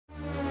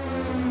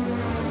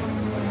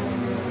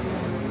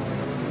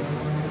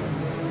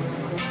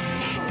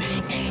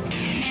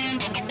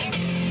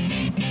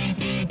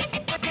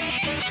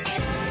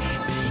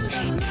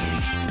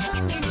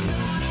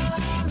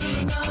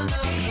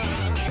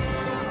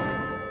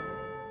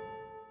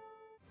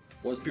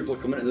Once people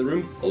come into the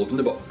room, I'll open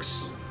the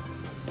box.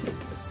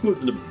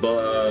 What's in the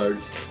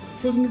bags?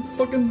 What's in the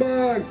fucking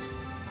bags?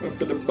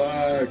 Open the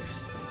bags.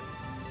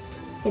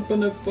 Open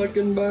the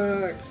fucking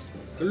bags.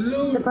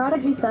 Hello? The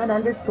Prodigy Son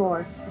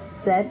underscore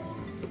said,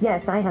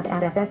 yes, I have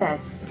at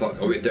FFS. Fuck,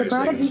 oh wait, The 30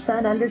 Prodigy seconds.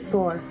 Son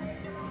underscore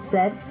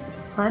said,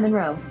 hi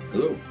Monroe.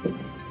 Hello.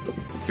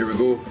 Here we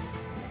go.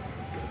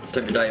 It's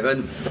time to dive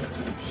in.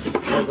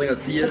 First thing I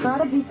see The is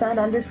Prodigy Son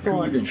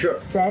underscore even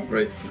shirt. said,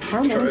 Right.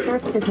 how many Right.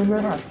 shirts does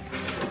Monroe have?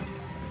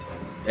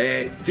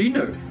 3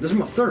 now. This is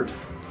my third.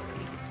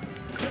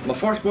 My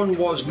first one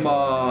was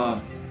my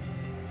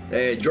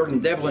Jordan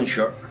Devlin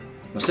shirt.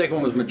 My second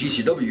one was my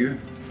GCW.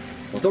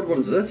 My third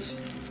one's this.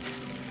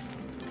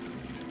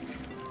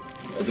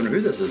 I don't know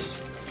who this is.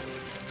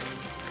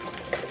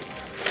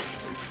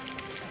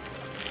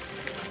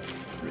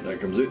 Right, that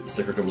comes out, the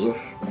sticker comes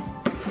off.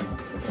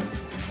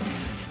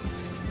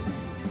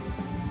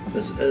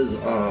 This is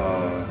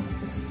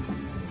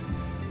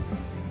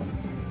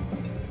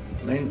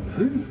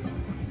who?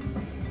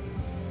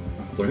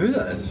 Don't know who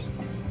that is.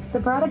 The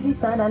Prodigy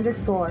Son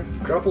underscore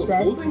Grapple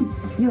said, clothing?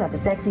 you have the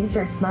sexy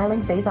shirt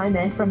smiling face I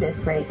meant from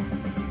this crate.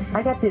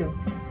 I got 2.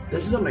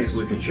 This is a nice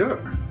looking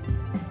shirt.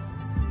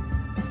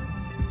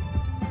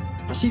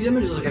 I see the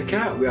image of like a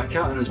cat with a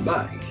cat on his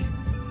back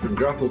from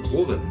Grapple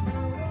Clothing.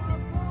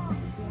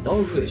 That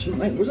was really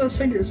something. What was that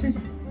sign to say?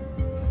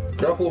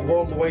 Grapple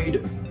Worldwide. The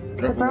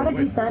Grapple Prodigy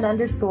Worldwide. Son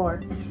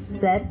underscore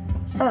said,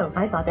 oh,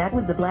 I thought that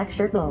was the black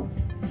shirt though.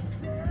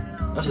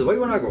 That's the white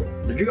one I got.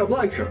 Did you get a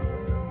black shirt?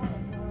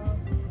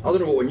 I don't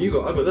know what one you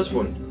got. I got this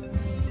one.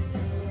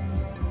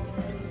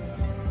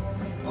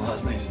 Oh,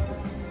 that's nice.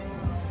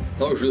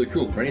 That was really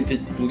cool. I need to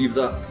leave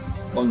that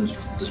on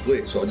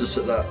display, so I'll just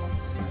sit that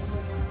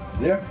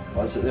there.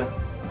 I'll sit there.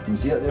 Can you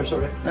see it there?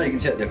 Sorry. No, you can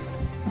see it there.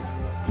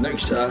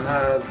 Next, I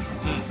have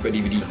a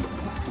DVD.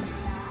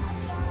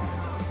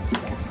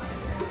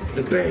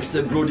 The best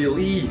of Brody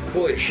Lee.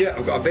 Holy shit!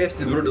 I've got a best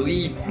of Brody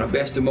Lee and a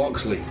best of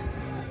Moxley.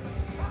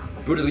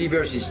 Brody Lee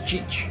versus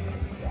Cheech.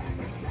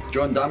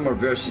 John Dahmer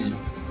versus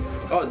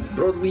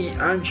Brody Lee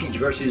and Cheech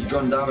versus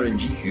John Dahmer and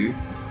GQ.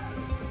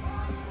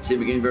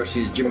 Same again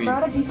versus The Jimmy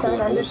Prodigy Son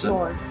Colin Olsen.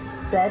 underscore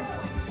said,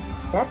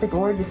 that's a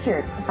gorgeous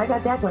shirt. I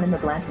got that one in the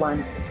black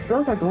one.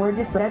 Both are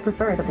gorgeous, but I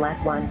prefer the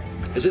black one.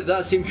 Is it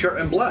that same shirt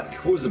in black?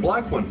 What was the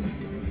black one?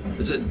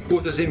 Is it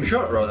both the same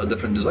shirt or a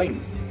different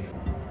design?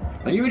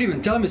 And you were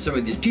even telling me some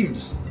of these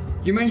teams.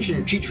 You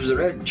mentioned Cheech was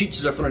Cheech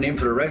is a funny name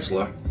for a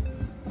wrestler.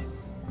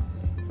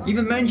 You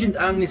even mentioned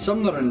Anthony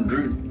Sumner and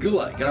Drew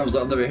Gulak, and I was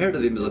like, I've never heard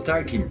of them as a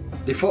tag team.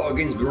 They fought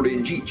against Brody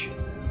and Cheech.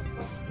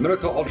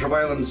 Miracle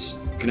Ultraviolence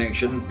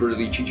Connection, Brody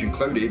Lee, Cheech and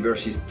Cloudy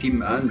versus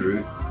Team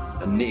Andrew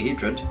and Nate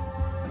Hatred.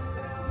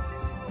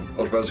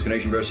 Ultraviolence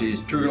Connection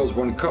versus 2 Girls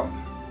 1 Cup.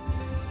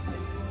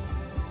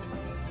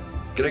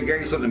 Greg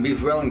Excellent and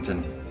Beef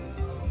Wellington.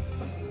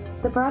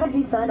 The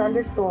Prodigy Son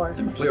underscore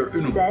And Player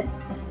Uno. said,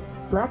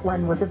 black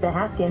one was of the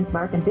Haskins,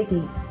 Mark and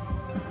Vicky.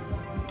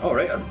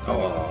 Alright,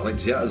 I'd like to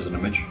see that as an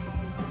image.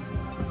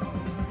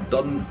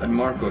 Dunn and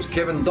Marcos.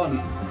 Kevin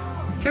Dunn.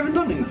 Kevin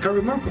Dunn and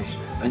Kirby Marcos.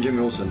 And Jimmy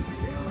Olsen.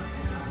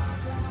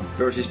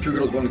 Versus 2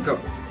 Girls 1 Cup.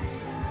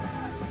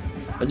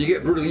 And you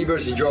get Brody Lee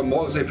versus John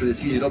Moxley for the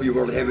CZW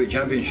World Heavyweight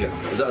Championship.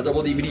 Is that a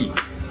double DVD?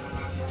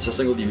 It's a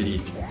single DVD.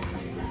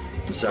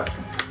 What's that?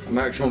 A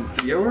maximum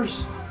 3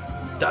 hours?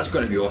 That's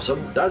going to be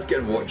awesome. That's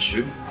getting watched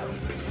soon.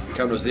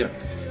 Camera's there.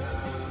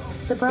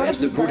 The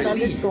Prodigy of Son Brody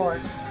Lee. underscore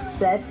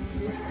said,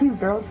 2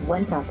 girls,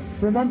 1 cup.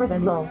 Remember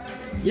them, lol.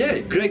 Yeah,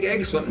 Greg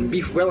Excellent and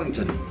Beef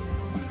Wellington.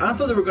 I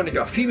thought they were going to be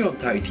a female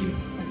tag team,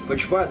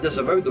 which is why I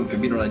disavowed them for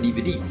being on a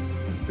DVD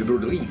with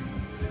Brody Lee.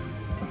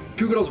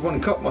 2 Girls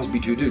 1 Cup must be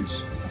 2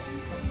 dudes.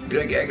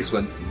 Greg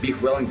Excellent,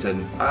 Beef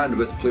Wellington, and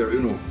with Player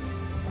Uno.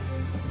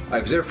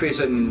 Because they're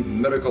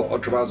facing Miracle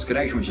Ultraviolence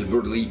Connection, which is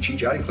Brody Lee,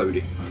 Cheech and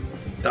Cloudy.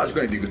 That's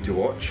going to be good to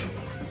watch.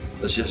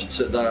 Let's just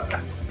sit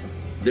that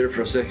there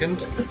for a second.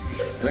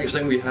 The next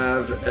thing we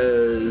have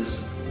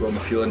is, what am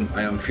I feeling?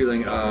 I am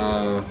feeling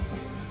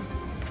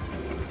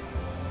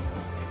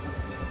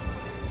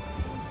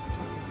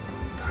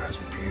that's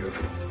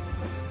beautiful.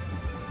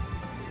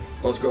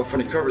 Oh, it's got a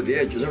funny curve at the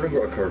edge. Has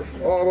everyone got a curve?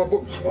 Oh, my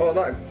books. Oh,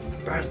 that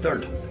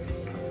bastard.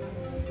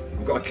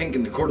 We've got a kink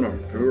in the corner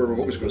where my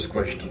books got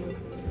squished.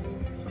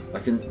 I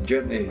can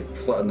gently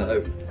flatten that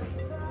out.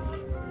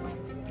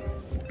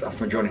 That's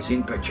my Johnny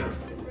Scene picture.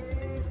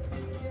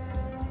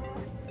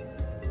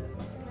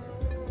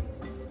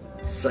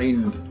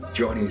 Signed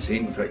Johnny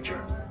Scene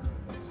picture.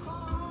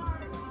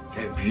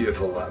 How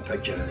beautiful that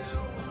picture is.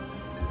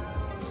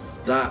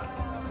 That,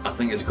 I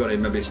think, is going to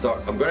maybe start.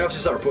 I'm going to have to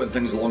start putting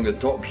things along the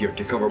top here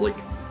to cover, like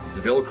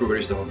the Velcro where I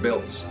used to have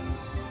belts.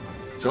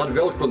 So I had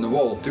Velcro on the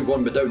wall, took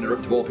one bit down and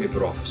ripped the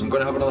wallpaper off. So I'm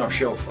going to have another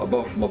shelf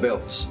above my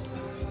belts.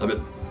 About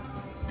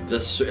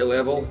this sort of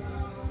level,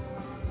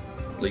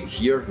 like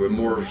here, with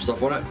more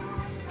stuff on it.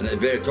 And at the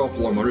very top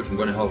along my roof I'm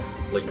going to have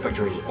like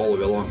pictures all the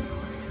way along.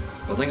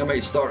 I think I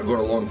might start going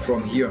along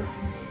from here.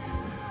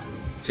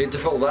 So to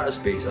fill that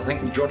space, I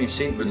think Johnny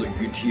Saint would look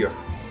good here.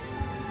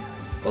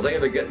 I think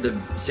if I get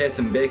the Seth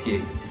and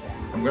Becky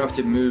I'm going to have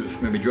to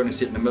move maybe Johnny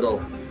Saint in the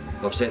middle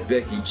of Seth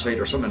Becky each side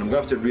or something. I'm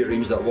going to have to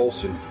rearrange that wall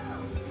soon.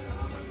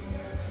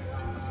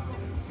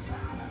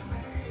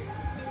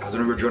 I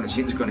don't know where Johnny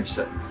Saint's going to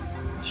sit.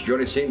 Does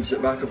Johnny Saint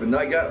sit back up in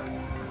that gap?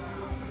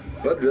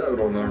 But I'd do that with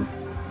wrong arm.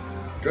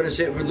 Johnny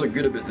Saint would look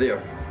good about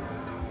there.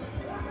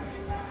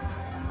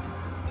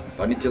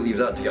 I need to leave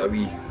that to get a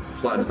wee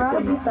flat in the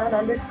corner. Prodigy Son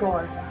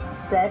underscore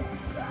said,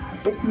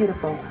 "It's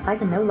beautiful. I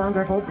can no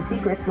longer hold the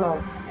secrets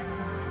roll."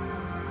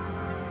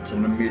 It's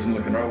an amazing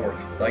looking artwork.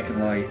 I can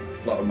lie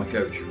flat on my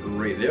couch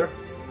right there.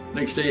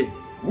 Next day,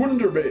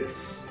 Wonder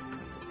Base.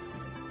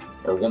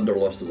 Or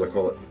Wonderlust as I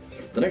call it.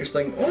 The next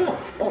thing, oh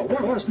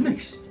wow, that's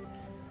nice.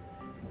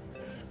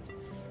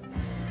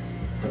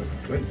 That's the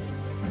twin.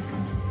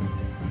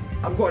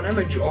 I've got an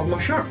image of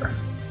my shirt.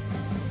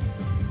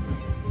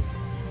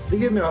 They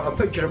gave me a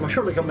picture of my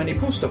shirt like a mini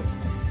poster.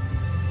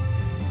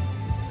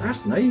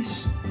 That's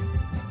nice.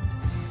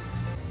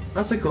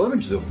 That's a cool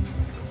image though.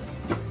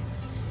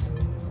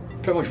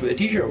 Pretty much what the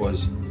t-shirt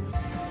was.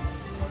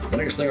 The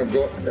next thing I've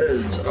got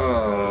is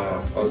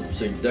a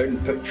upside down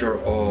picture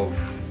of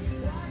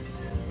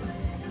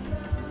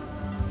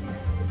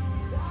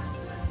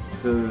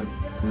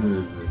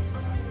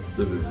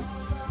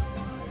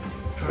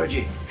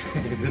Prodigy.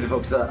 Who the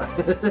fuck's that?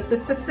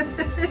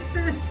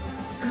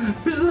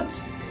 Who's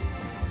this?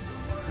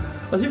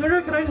 I don't even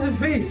recognise the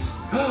face.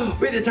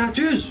 Wait, the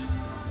tattoos!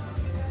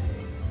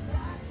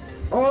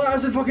 Oh,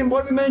 that's the fucking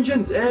boy we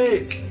mentioned.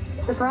 Hey!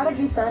 The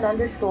Prodigy Son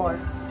underscore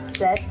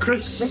said,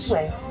 Chris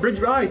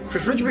Ridgway.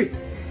 Chris Ridgway.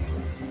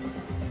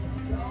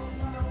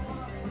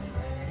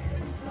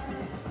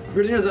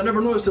 Weird thing is, I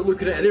never noticed it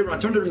looking at it there. When I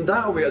turned it around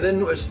that way, I then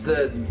noticed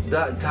that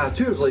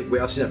tattoo. I was like,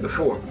 wait, I've seen it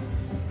before.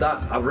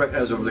 That I've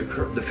recognised over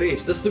the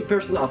face. This is the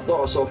person that I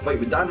thought I saw fight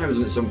with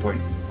Danhausen at some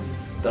point.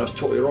 That I was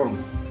totally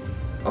wrong.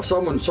 I saw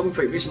him on some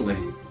fight recently.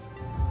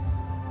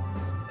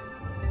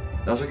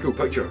 That's a cool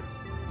picture.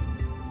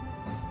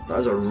 That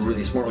is a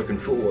really smart looking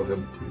photo of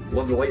him.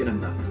 Love the lighting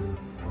in that.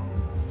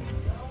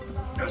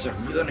 That's a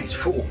really nice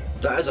photo.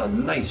 That is a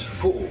nice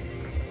photo.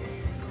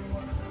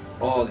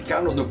 Oh, the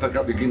camera's not picking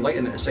up the green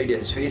lighting at the side of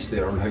his face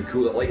there and how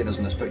cool that lighting is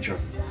in this picture.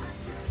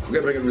 I'm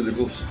gonna bring it really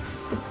close.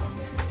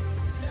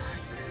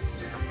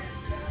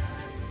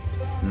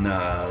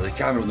 Nah, the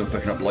camera's not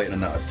picking up lighting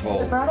in that at all.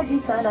 The Prodigy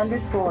Son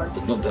underscore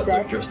Does not do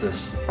said,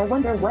 justice. I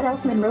wonder what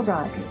else Monroe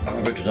got. I'm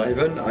about to dive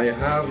in. I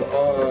have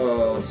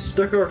a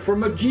sticker for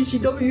my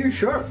GCW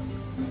shirt.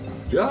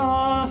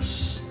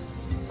 Yes!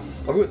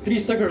 I've got 3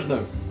 stickers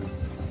now.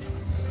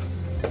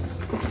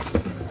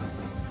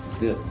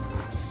 See it.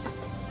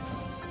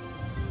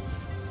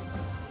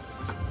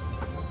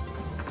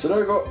 So now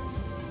I got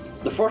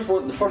the first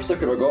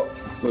sticker I got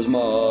was my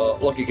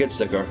Lucky Kid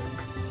sticker,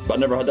 but I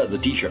never had that as a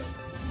t-shirt.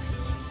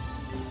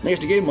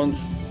 Next game month,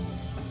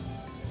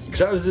 because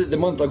that was the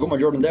month I got my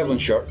Jordan Devlin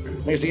shirt.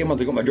 Next game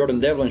month I got my Jordan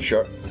Devlin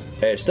shirt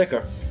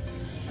sticker,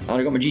 and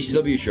I got my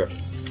GCW shirt.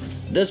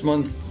 This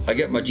month I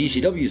get my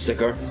GCW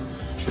sticker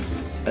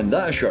and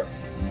that shirt,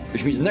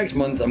 which means next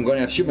month I'm going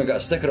to assume I got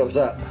a sticker of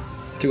that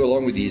to go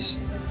along with these.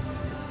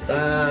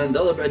 And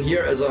the other bit in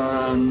here is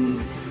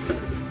an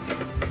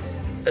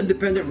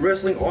Independent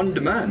Wrestling On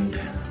Demand.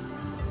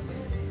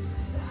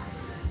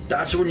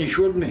 That's the one you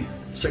showed me.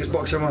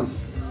 $6 a month.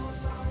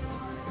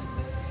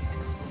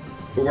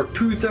 Over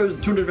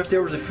 2,250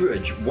 hours of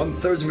footage,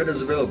 1,000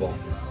 videos available.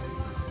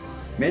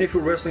 Many pro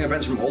wrestling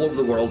events from all over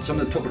the world, some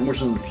of the top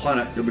promotions on the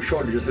planet. You'll be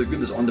shocked at just how good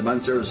this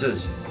on-demand service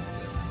is.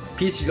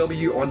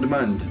 PCW On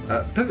Demand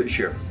at Pivot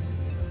Share.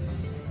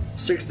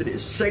 60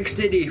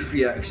 day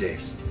free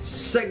access.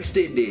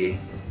 60 day.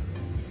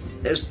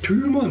 It's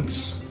 2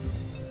 months.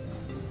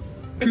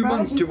 2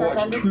 months to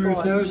watch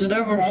 2,000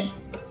 hours.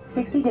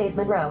 60 days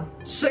Monroe.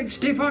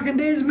 60 fucking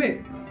days,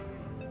 mate.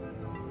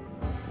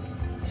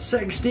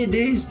 60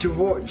 days to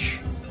watch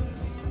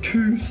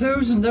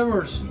 2,000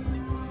 hours.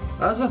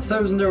 That's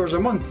 1,000 hours a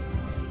month.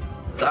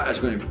 That is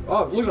going to be.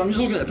 Oh, look, I'm just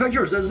looking at the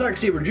pictures. That's Zack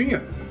Sabre Jr.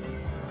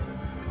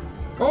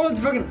 Oh, the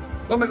fucking.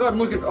 Oh my god, I'm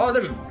looking. Oh,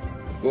 there's.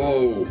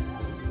 Whoa.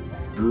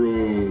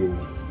 Bro.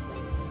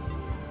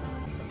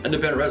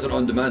 Independent Wrestling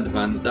On Demand,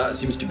 man. That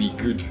seems to be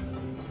good.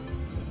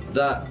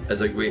 That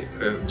is like, wait,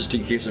 just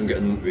in case I'm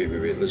getting.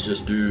 Wait, let's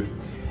just do.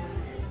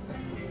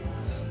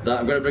 That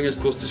I'm going to bring this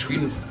close to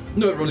screen.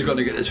 No, everyone's going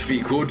to get this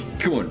free code.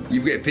 Come on,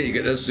 you've got to pay to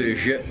get this sort of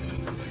shit.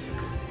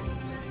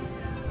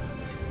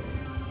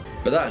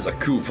 But that is a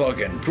cool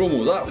fucking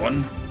promo, that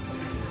one.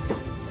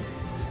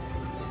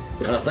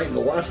 And I think the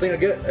last thing I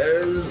get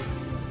is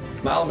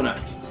my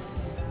almanac.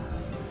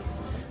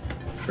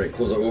 Right,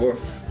 close it over.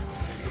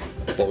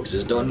 Box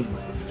is done.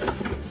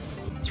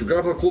 So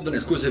grab a clothing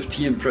exclusive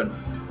tee and print.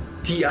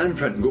 Tee and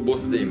print, got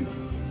both of them.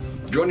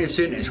 Johnny is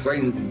saying it's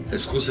fine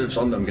exclusive,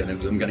 so I'm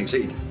getting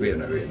excited. Wait a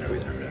minute.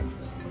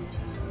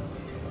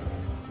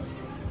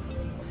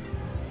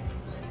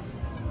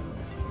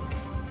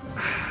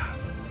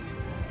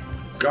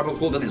 Grab a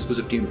clothing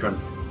exclusive team print.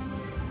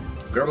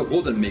 Grab a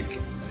clothing make.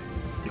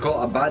 They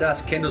call it a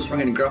badass kendo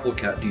swinging grapple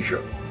cat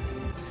t-shirt.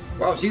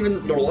 Wow, so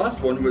even their last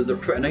one was their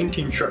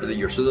 2019 shirt of the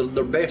year, so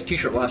their best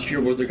t-shirt last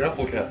year was the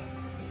Grapple Cat.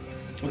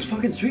 Looks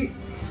fucking sweet.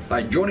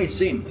 By Johnny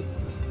Saint.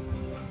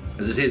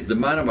 As it says, the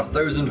man of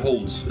 1,000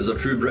 holds is a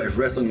true British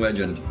wrestling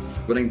legend,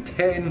 winning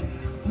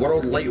 10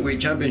 World Lightweight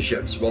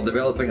Championships while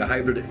developing a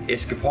hybrid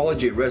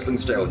escapology wrestling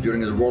style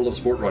during his World of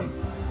Sport run.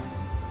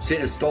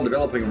 Saint is still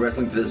developing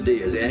wrestling to this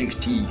day as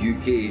NXT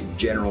UK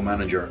General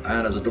Manager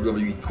and as a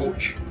WWE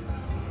coach.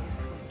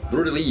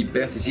 Brody Lee,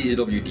 Best of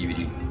CZW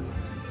DVD.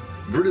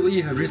 Brody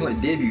Lee has recently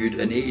debuted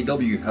in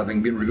AEW,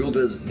 having been revealed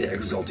as the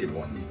Exalted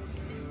One.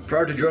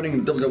 Prior to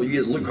joining WWE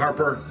as Luke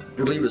Harper,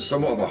 Brody Lee was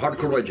somewhat of a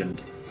hardcore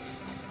legend.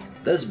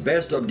 This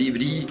Best of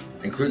DVD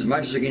includes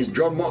matches against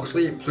Jon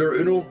Moxley, Player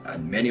Uno,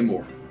 and many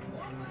more.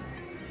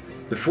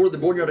 Before the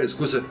Boneyard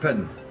exclusive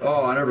pin.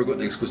 Oh, I never got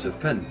the exclusive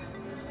pin.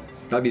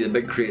 That'd be the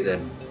big crate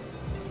then.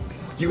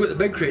 You got the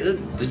big crate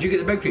then? Did you get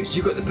the big crate? So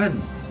you got the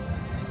pin.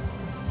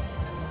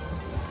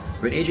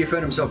 When AJ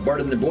found himself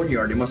buried in the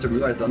Boneyard, he must have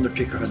realised the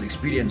Undertaker has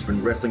experience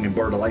when wrestling in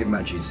buried alive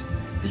matches.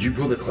 Did you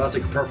pull the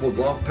classic purple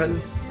glove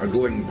pin? Or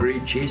glowing grey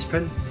chase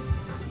pin?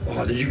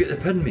 Oh, did you get the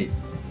pin, mate?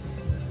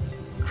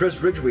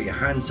 Chris Ridgway,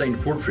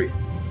 hand-signed portrait.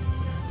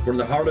 One of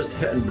the hardest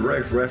hitting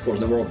British wrestlers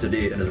in the world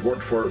today and has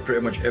worked for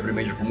pretty much every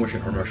major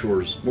promotion on our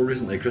shores. More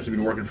recently, Chris has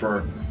been working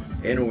for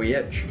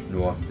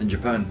Noah in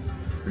Japan,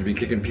 who's been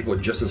kicking people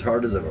just as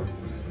hard as ever.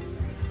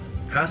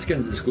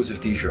 Haskins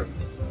exclusive t-shirt.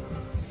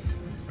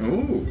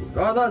 Oh,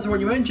 that's the one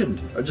you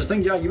mentioned. I just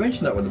think, yeah, you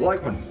mentioned that one, the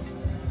black one.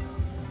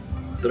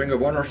 The Ring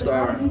of Honor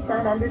star.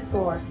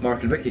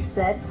 Mark and Vicky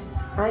said,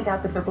 I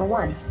got the purple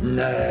one.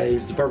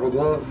 Nice, the purple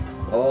glove.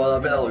 Oh, I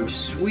bet that looks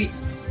sweet.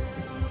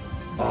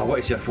 Oh, I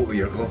want to see a photo of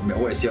your glove, mate. I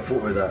want to see a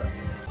photo of that.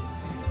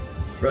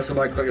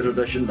 WrestleMania Collector's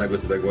Edition, that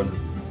goes the big one.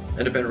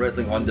 Independent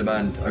Wrestling On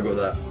Demand, I got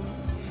that.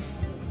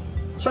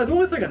 So the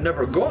only thing I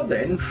never got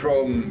then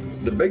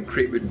from the big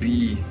crate would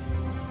be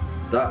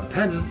that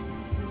pin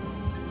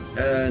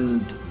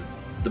and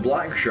the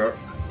black shirt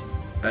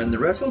and the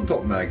Wrestle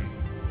Talk mag.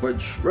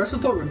 Which, Wrestle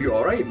Talk would be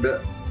alright,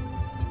 but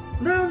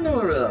no, I'm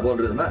not really that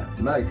bothered about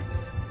the mag.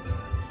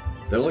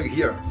 Then look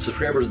here,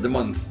 subscribers of the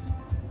month.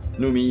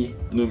 No me,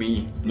 no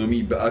me, no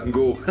me, but I can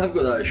go, I've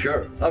got that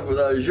shirt, I've got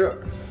that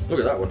shirt. Look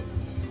at that one.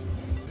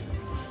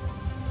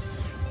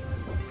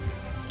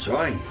 So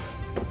aye,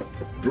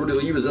 Brody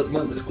Lee was this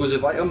month's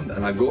exclusive item,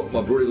 and I got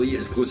my Brody Lee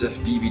exclusive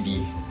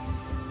DVD.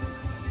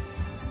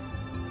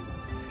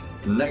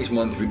 Next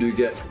month we do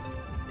get,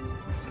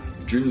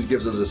 Junes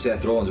gives us a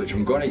Seth Rollins, which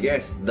I'm gonna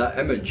guess that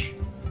image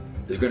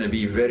is gonna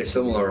be very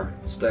similar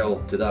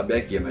style to that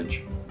Becky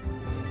image.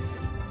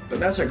 But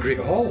that's a great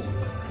haul.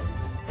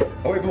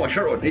 Oh wait, put my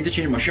shirt on. I need to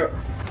change my shirt.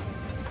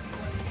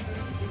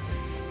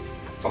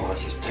 Oh,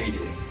 this is tiny.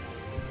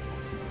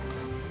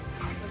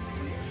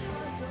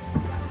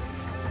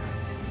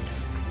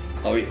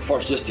 Oh wait,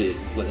 first just to,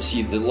 let's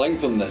see, the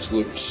length on this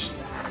looks...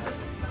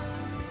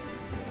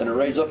 And it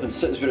rises up and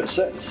sits where it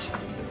sits.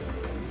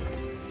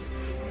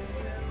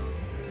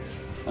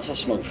 That's a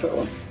snug fit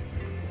one.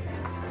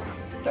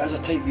 That's a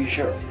tight wee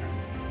shirt.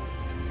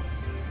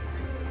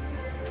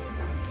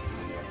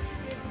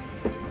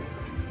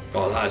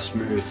 Oh, that's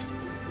smooth.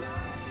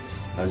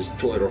 I just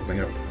totally roughed my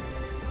hair up.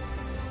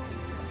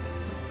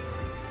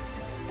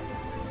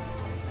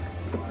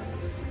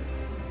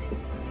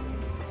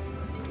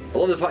 I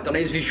love the fact that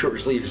nice wee short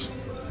sleeves.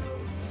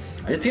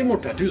 I need to get more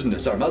tattoos on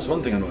this arm, that's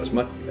one thing I noticed.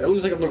 It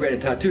looks like I've not got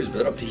any tattoos, but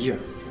they're up to here.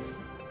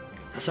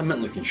 That's a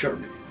mint looking shirt,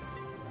 mate.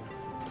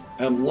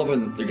 I'm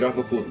loving the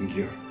grapple clothing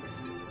gear.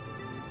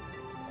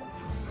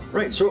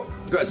 Right, so,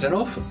 got to sign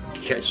off.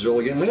 Catch you all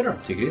again later.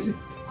 Take it easy.